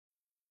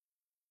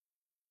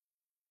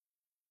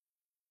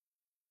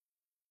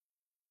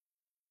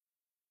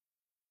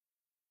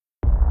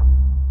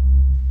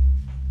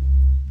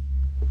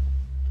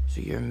So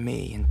you're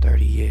me in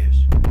 30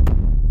 years.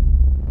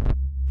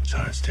 It's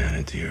hard staring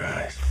into your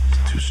eyes.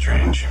 It's too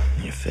strange.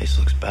 Your face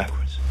looks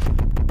backwards.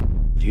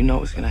 Do you know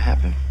what's gonna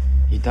happen?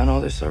 You done all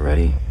this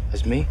already?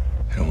 As me?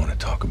 I don't want to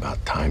talk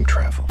about time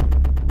travel.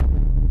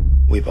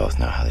 We both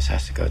know how this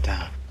has to go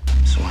down.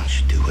 So why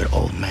don't you do what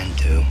old men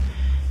do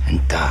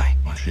and die?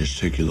 Why don't you just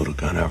take your little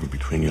gun out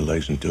between your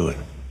legs and do it,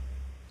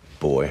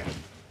 boy?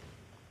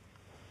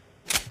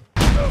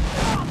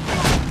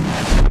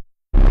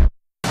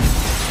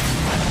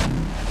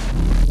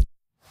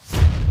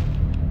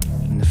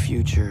 In the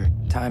future,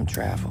 time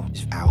travel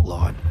is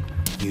outlawed,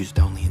 used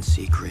only in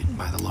secret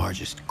by the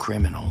largest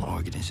criminal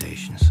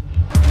organizations.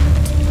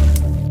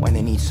 When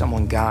they need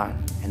someone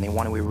gone and they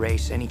want to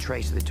erase any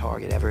trace of the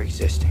target ever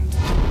existing,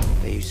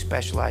 they use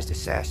specialized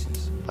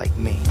assassins like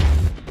me,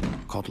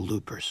 called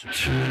loopers.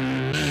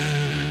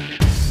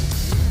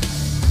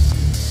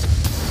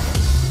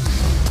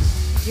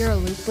 You're a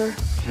looper?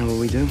 You know what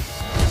we do?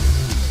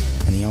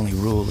 And the only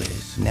rule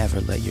is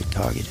never let your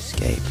target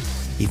escape,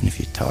 even if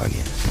your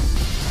target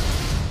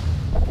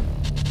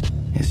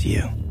is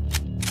you.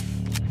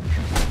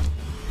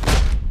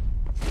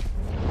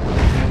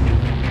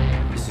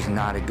 This is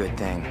not a good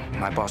thing.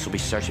 My boss will be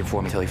searching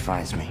for me until he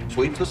finds me.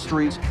 Sweep the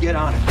streets, get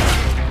on it.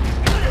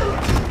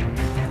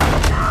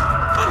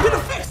 I'm gonna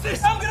fix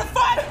this! I'm gonna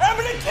find him! I'm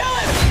gonna kill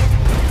him!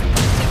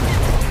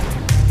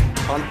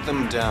 Hunt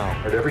them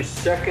down. But every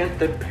second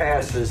that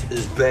passes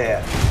is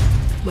bad.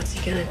 What's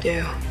he gonna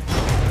do?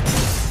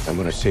 I'm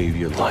gonna save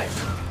your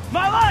life.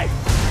 My life!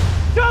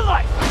 Your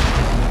life!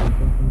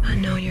 I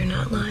know you're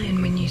not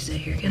lying when you say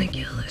you're gonna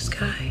kill this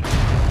guy.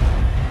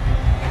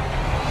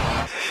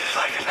 This is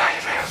like a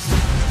nightmare.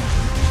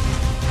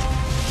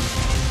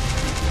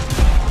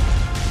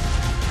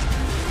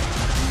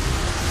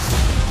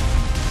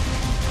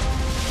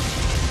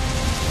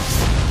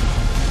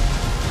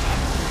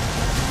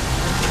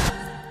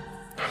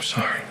 I'm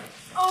sorry.